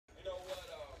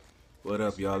What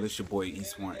up, y'all? It's your boy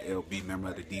Eastmore LB, member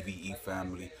of the DVE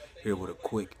family, here with a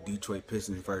quick Detroit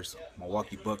Pistons versus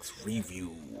Milwaukee Bucks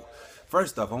review.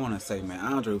 First off, I want to say, man,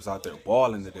 Andre was out there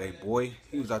balling today, boy.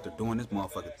 He was out there doing this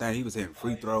motherfucking thing. He was hitting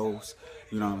free throws,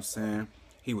 you know what I'm saying?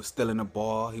 He was stealing the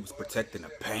ball. He was protecting the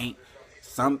paint.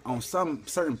 On some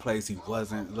certain plays he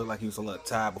wasn't. It looked like he was a little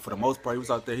tired, but for the most part, he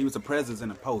was out there. He was a presence in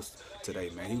the post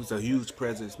today, man. He was a huge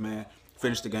presence, man.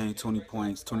 Finished the game 20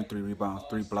 points, 23 rebounds,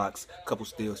 3 blocks, couple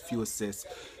steals, few assists.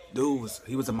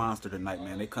 He was a monster tonight,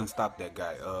 man. They couldn't stop that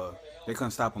guy. They couldn't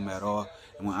stop him at all.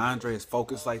 And when Andre is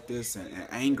focused like this and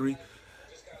angry,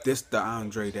 this the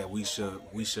Andre that we should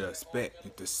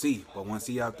expect to see. But once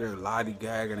he out there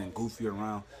lollygagging and goofy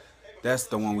around, that's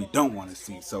the one we don't want to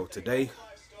see. So today,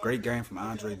 great game from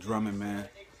Andre Drummond, man.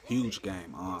 Huge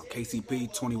game.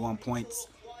 KCP 21 points.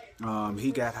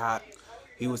 He got hot.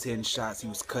 He was hitting shots. He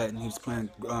was cutting. He was playing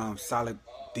solid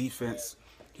defense.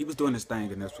 He was doing his thing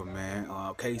in this one, man.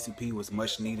 KCP was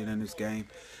much needed in this game.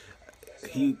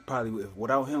 He probably,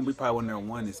 without him, we probably wouldn't have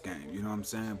won this game. You know what I'm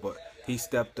saying? But he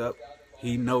stepped up.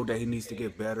 He know that he needs to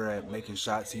get better at making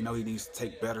shots. He know he needs to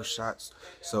take better shots.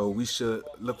 So we should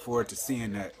look forward to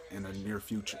seeing that in the near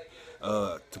future.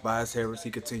 Tobias Harris, he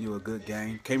continued a good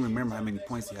game. Can't remember how many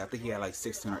points he had. I think he had like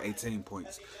 16 or 18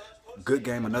 points. Good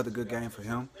game, another good game for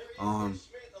him.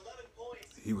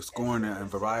 He was scoring in a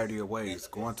variety of ways,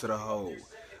 going to the hole,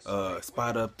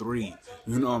 spot up three.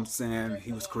 You know what I'm saying?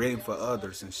 He was creating for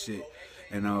others and shit.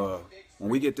 And when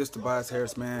we get this Tobias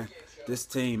Harris, man, this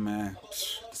team, man,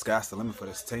 the sky's the limit for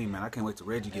this team, man. I can't wait till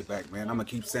Reggie get back, man. I'm gonna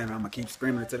keep saying it. I'm gonna keep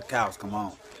screaming it to the cows. Come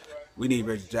on, we need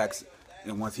Reggie Jackson.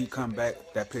 And once he come back,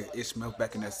 that put Ishmael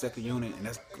back in that second unit, and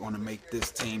that's gonna make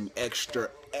this team extra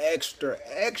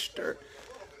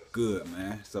good,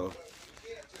 man. So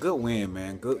good win,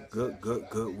 man. Good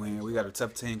win. We got a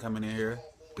tough team coming in here,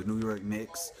 the New York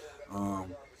Knicks. We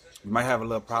might have a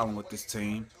little problem with this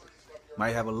team.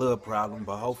 Might have a little problem,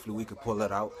 but hopefully we can pull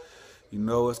it out. You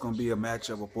know, it's gonna be a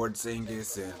matchup of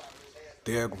Porzingis and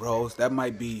Derrick Rose. That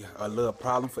might be a little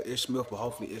problem for Ishmael, but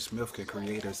hopefully Ishmael can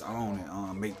create his own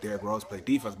and make Derrick Rose play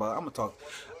defense. But I'm gonna talk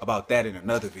about that in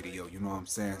another video. You know what I'm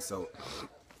saying? So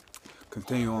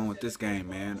continue on with this game,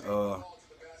 man.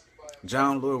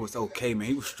 John Lure was okay, man.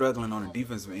 He was struggling on the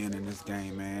defensive end in this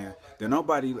game, man. Then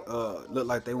nobody looked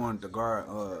like they wanted to guard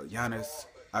Giannis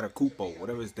Antetokounmpo,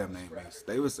 whatever his damn name is.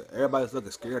 Everybody's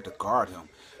looking scared to guard him.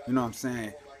 You know what I'm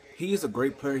saying? He is a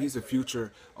great player. He's a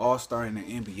future all-star in the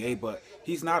NBA, but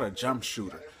he's not a jump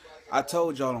shooter. I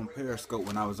told y'all on Periscope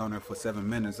when I was on there for 7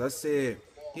 minutes, I said,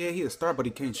 yeah, he's a star, but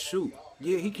he can't shoot.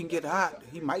 Yeah, he can get hot.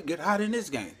 He might get hot in this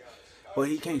game. But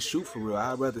he can't shoot for real.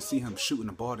 I'd rather see him shooting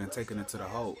the ball than taking it to the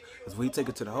hole. Because when he take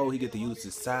it to the hole, he get to use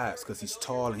his size because he's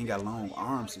tall and he got long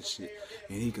arms and shit.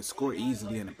 And he can score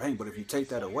easily in the paint. But if you take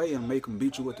that away and make him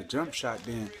beat you with the jump shot,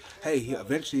 then, hey, he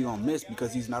eventually gonna miss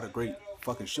because he's not a great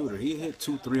fucking shooter. He hit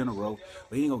 2, 3 in a row,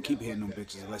 but he ain't gonna keep hitting them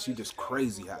bitches unless you just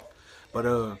crazy hot.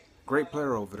 But great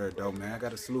player over there, though, man. I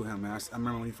gotta salute him, man. I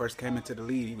remember when he first came into the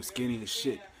league, he was skinny as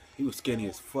shit. He was skinny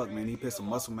as fuck, man. He put some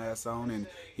muscle mass on and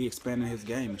he expanded his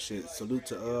game and shit. Salute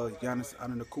to Giannis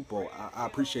Antetokounmpo. I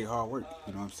appreciate hard work,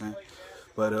 you know what I'm saying?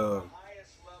 But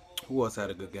who else had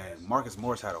a good game? Marcus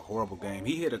Morris had a horrible game.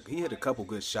 He hit a couple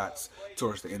good shots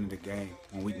towards the end of the game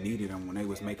when we needed him, when they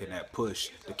was making that push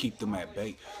to keep them at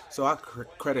bay. So I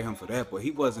credit him for that, but he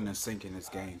wasn't in sync in this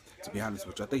game, to be honest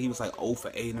with you. I think he was like 0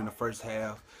 for 8 in the first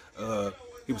half.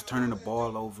 He was turning the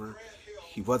ball over.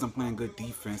 He wasn't playing good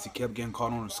defense. He kept getting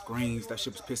caught on the screens. That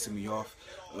shit was pissing me off.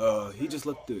 He just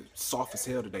looked soft as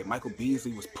hell today. Michael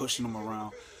Beasley was pushing him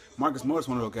around. Marcus Morris,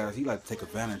 one of those guys, he like to take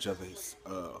advantage of his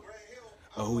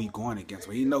who he going against.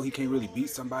 When he know he can't really beat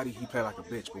somebody, he play like a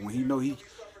bitch. But when he know he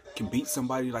can beat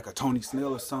somebody like a Tony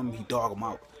Snell or something, he dog him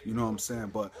out. You know what I'm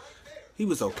saying? But he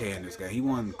was okay in this game. He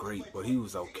wasn't great, but he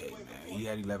was okay, man. He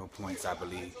had 11 points, I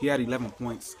believe. He had 11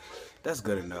 points. That's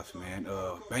good enough, man.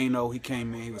 Bano, he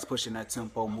came in. He was pushing that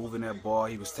tempo, moving that ball.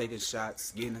 He was taking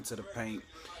shots, getting into the paint,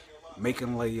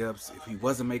 making layups. If he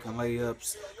wasn't making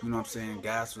layups, you know what I'm saying,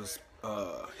 guys was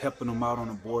helping him out on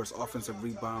the boards, offensive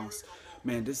rebounds.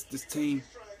 Man, this team,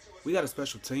 we got a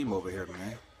special team over here,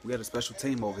 man. We got a special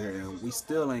team over here, and we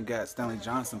still ain't got Stanley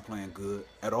Johnson playing good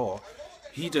at all.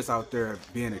 He just out there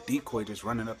being a decoy, just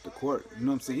running up the court. You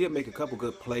know what I'm saying? He'll make a couple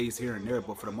good plays here and there,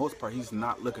 but for the most part, he's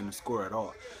not looking to score at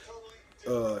all.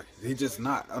 He just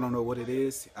not. I don't know what it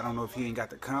is. I don't know if he ain't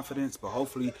got the confidence, but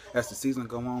hopefully as the season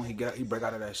go on, he break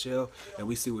out of that shell and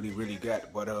we see what he really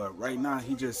got. But right now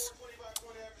he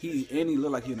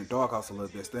look like he in the doghouse a little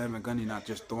bit. Stan Van Gundy not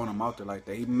just throwing him out there like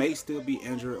that. He may still be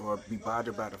injured or be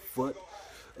bothered by the foot,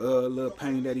 little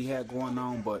pain that he had going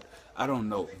on, but I don't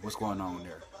know what's going on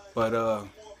there. But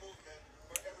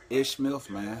Ish Smith,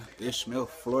 man. Ish Smith,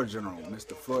 floor general,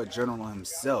 Mr. Floor General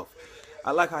himself.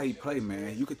 I like how he play,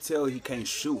 man. You could tell he can't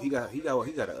shoot. He got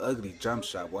an ugly jump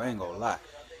shot. Boy, I ain't gonna lie.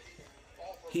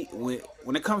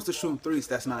 When it comes to shooting threes,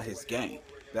 that's not his game.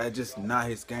 That's just not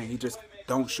his game. He just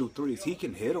don't shoot threes. He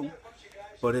can hit them,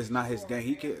 but it's not his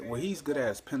game. What he's good at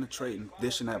is penetrating,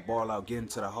 dishing that ball out, getting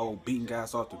to the hole, beating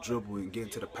guys off the dribble, and getting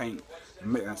to the paint,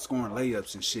 and scoring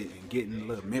layups and shit, and getting a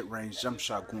little mid-range jump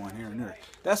shot going here and there.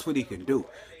 That's what he can do.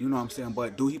 You know what I'm saying?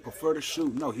 But do he prefer to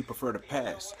shoot? No, he prefer to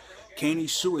pass. Can he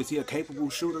shoot? Is he a capable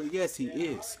shooter? Yes, he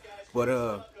is. But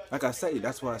like I say,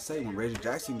 that's what I say. When Reggie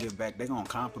Jackson get back, they gonna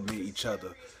compliment each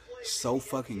other so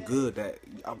fucking good that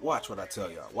watch what I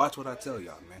tell y'all. Watch what I tell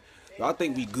y'all, man. Y'all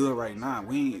think we good right now.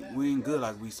 We ain't good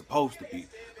like we supposed to be.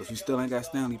 Cause we still ain't got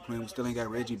Stanley playing. We still ain't got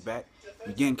Reggie back.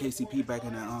 We getting KCP back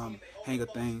in the hang of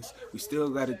things. We still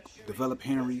got to develop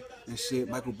Henry and shit,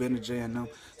 Michael Benajay and them.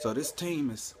 So this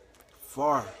team is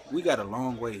far. We got a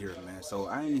long way here, man. So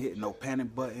I ain't hitting no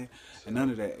panic button and none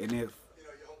of that. And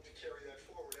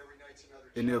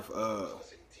if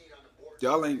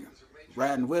y'all ain't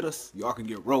riding with us, y'all can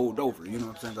get rolled over. You know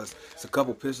what I'm saying? Cause it's a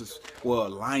couple Pistons, well,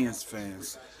 Lions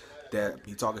fans that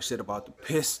be talking shit about the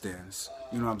Pistons.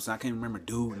 You know what I'm saying? I can't remember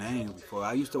dude's name before.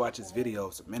 I used to watch his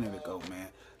videos a minute ago, man.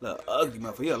 Look, ugly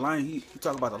motherfucker. He a Lion. He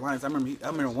talk about the Lions. I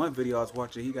remember one video I was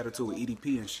watching. He got into with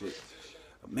EDP and shit.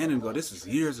 A minute ago. This was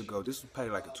years ago. This was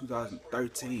probably like in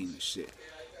 2013 and shit.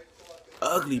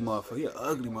 Ugly motherfucker. He an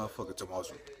ugly motherfucker to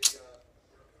most.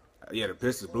 Yeah, the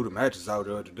Pistons blew the matches out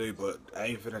the other day, but I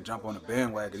ain't finna jump on the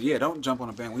bandwagon. Yeah, don't jump on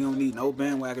the bandwagon. We don't need no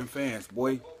bandwagon fans,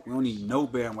 boy. We don't need no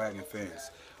bandwagon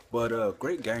fans. But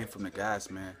great game from the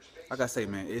guys, man. Like I say,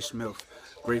 man, Ish Smith,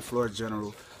 great floor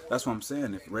general. That's what I'm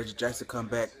saying. If Reggie Jackson come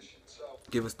back,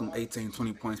 give us them 18,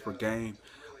 20 points per game,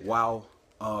 while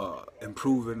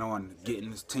improving on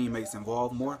getting his teammates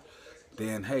involved more,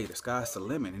 then hey, the sky's the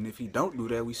limit. And if he don't do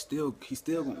that, we still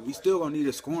gonna need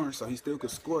a scorer, so he still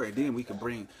could score. And then we could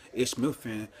bring Ish Smith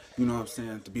in, you know what I'm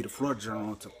saying, to be the floor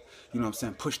general, to, you know what I'm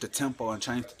saying, push the tempo and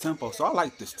change the tempo. So I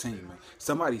like this team, man.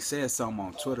 Somebody said something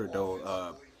on Twitter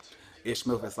though. Ish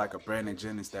Smith is like a Brandon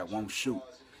Jennings that won't shoot.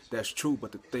 That's true,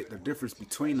 but the difference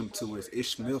between them two is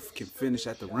Ish Smith can finish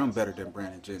at the rim better than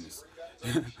Brandon Jennings.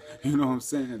 You know what I'm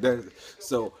saying?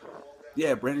 So,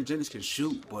 yeah, Brandon Jennings can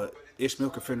shoot, but Ish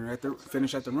Smith can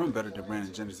finish at the rim better than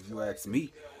Brandon Jennings, if you ask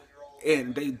me.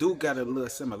 And they do got a little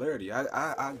similarity.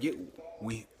 I get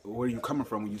where you coming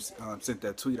from when you sent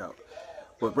that tweet out.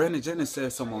 But Brandon Jennings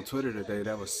said something on Twitter today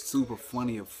that was super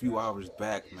funny a few hours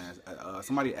back, man.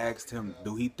 Somebody asked him,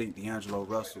 do he think D'Angelo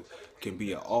Russell can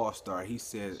be an all-star? He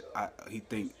said he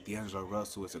think D'Angelo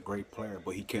Russell is a great player,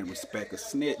 but he can't respect a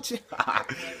snitch.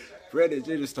 Brandon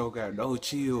Jennings don't got no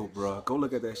chill, bro. Go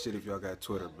look at that shit if y'all got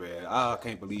Twitter, man. I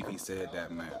can't believe he said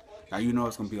that, man. Now you know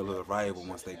it's gonna be a little rival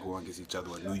once they go against each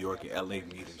other in New York and LA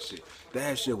meet and shit.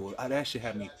 That shit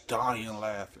had me dying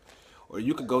laughing. Or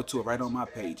you could go to it right on my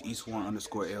page,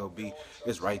 East1_LB.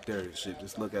 It's right there and shit.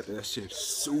 Just look at that. That shit's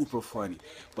super funny.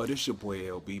 But it's your boy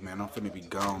LB, man. I'm finna be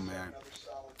gone, man.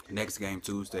 Next game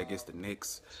Tuesday against the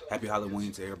Knicks. Happy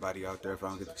Halloween to everybody out there if I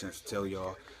don't get the chance to tell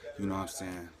y'all. You know what I'm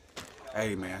saying?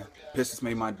 Hey, man. Pistons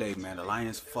made my day, man. The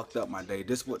Lions fucked up my day.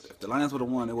 If the Lions would have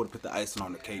won, they would have put the icing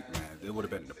on the cake, man. It would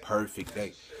have been the perfect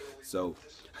day. So,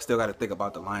 I still got to think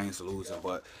about the Lions losing,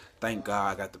 but thank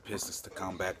God I got the Pistons to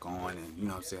come back on and, you know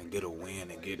what I'm saying, get a win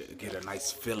and get a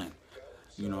nice feeling.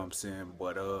 You know what I'm saying?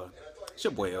 But, it's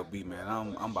your boy LB, man.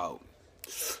 I'm about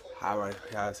high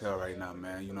as hell right now,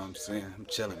 man. You know what I'm saying? I'm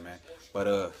chilling, man.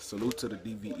 But, salute to the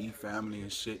DVE family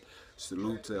and shit.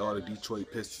 Salute to all the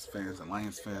Detroit Pistons fans and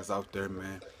Lions fans out there,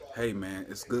 man. Hey, man,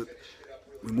 it's good.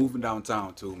 We're moving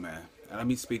downtown, too, man. And let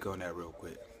me speak on that real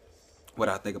quick. What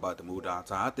I think about the move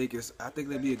downtown. I think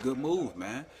it'd be a good move,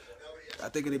 man. I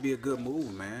think it'd be a good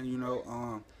move, man. You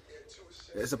know,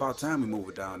 it's about time we move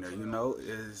it down there. You know,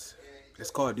 it's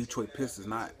called Detroit Pistons,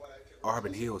 not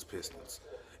Auburn Hills Pistons.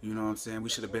 You know what I'm saying? We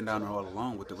should have been down there all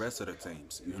along with the rest of the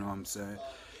teams. You know what I'm saying?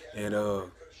 And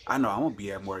I know I'm gonna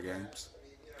be at more games.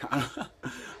 But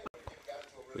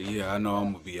yeah, I know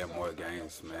I'm gonna be at more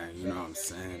games, man. You know what I'm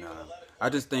saying? I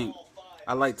just think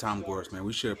I like Tom Gores, man.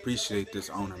 We should appreciate this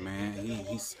owner, man.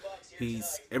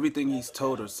 He's everything he's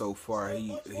told us so far.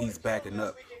 He's backing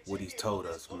up what he's told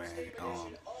us, man.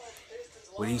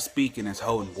 What he's speaking is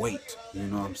holding weight. You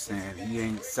know what I'm saying? He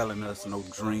ain't selling us no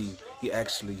dream. He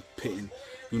actually pitting.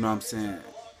 You know what I'm saying?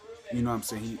 You know what I'm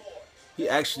saying? He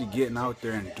actually getting out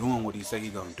there and doing what he say he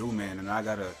gonna do, man. And I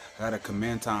gotta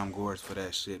commend Tom Gores for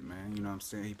that shit, man. You know what I'm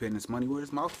saying? He putting his money where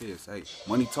his mouth is. Hey,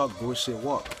 money talk, bullshit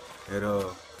walk.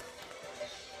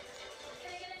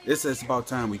 It's about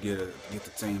time we get the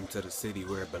team to the city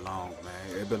where it belongs,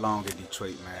 man. It belongs in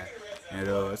Detroit, man. And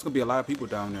it's gonna be a lot of people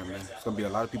down there, man. It's gonna be a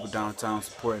lot of people downtown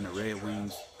supporting the Red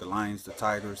Wings, the Lions, the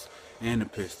Tigers, and the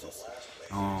Pistons.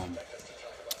 I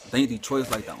think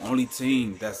Detroit's like the only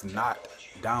team that's not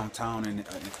downtown and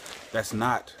that's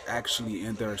not actually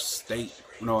in their state,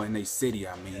 in their city.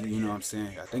 I mean, you know what I'm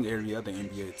saying? I think every other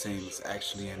NBA team is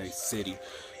actually in a city.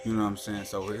 You know what I'm saying?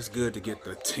 So it's good to get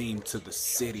the team to the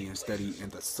city instead of in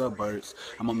the suburbs.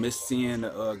 I'm gonna miss seeing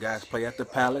the guys play at the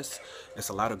Palace. It's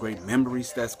a lot of great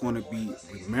memories that's going to be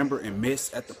remembered and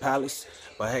missed at the Palace.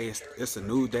 But hey, it's a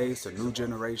new day. It's a new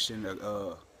generation.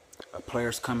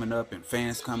 Players coming up and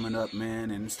fans coming up, man,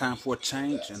 and it's time for a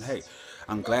change. And hey,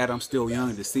 I'm glad I'm still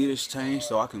young to see this change,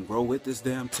 so I can grow with this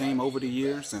damn team over the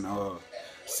years and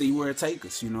see where it takes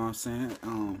us. You know what I'm saying?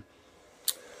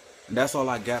 And that's all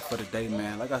I got for today,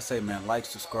 man. Like I say, man, like,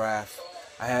 subscribe.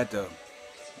 I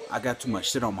got too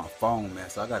much shit on my phone, man,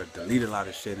 so I gotta delete a lot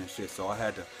of shit and shit. So I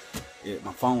had to,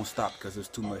 my phone stopped because there's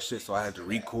too much shit, so I had to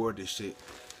record this shit,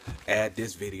 add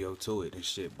this video to it and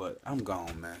shit. But I'm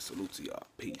gone, man. Salute to y'all.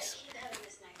 Peace.